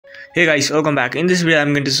Hey guys, welcome back. In this video,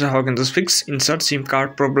 I'm going to show how you can just fix insert SIM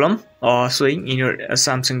card problem showing in your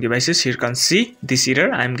Samsung devices. Here you can see this error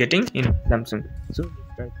I'm getting in Samsung. So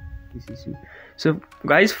let's try this issue. So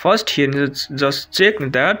guys, first here just check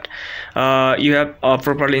that you have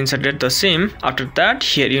properly inserted the SIM. After that,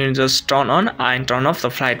 here you need to just turn on and turn off the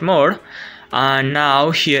flight mode. And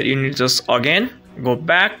now here you need to just again go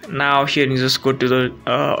back. Now here you just go to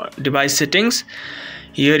the device settings.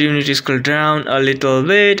 Here you need to scroll down a little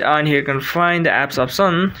bit and here you can find the apps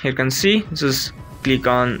option. Here you can see, just click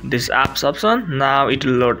on this apps option. Now it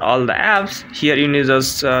will load all the apps. Here you need to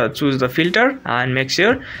just choose the filter and make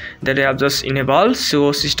sure that you have just enabled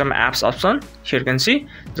show system apps option. Here you can see,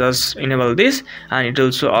 just enable this and it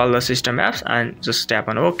will show all the system apps and just tap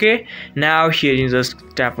on OK. Now here you just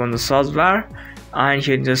tap on the search bar and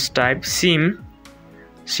here you just type SIM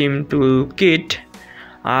toolkit.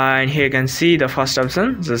 And here you can see the first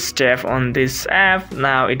option, just tap on this app.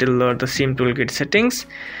 Now it will load the SIM toolkit settings.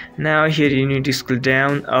 Now here you need to scroll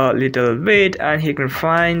down a little bit and here you can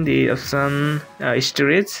find the option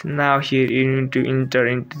storage. Now here you need to enter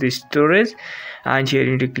into the storage and here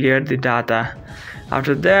you need to clear the data.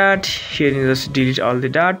 After that, here you just delete all the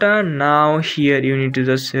data. Now here you need to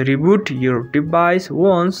just reboot your device.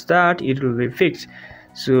 Once that, it will be fixed.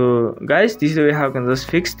 So guys, this is the way how you can just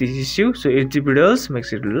fix this issue. So if the videos, make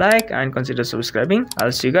sure to like and consider subscribing.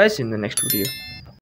 I'll see you guys in the next video.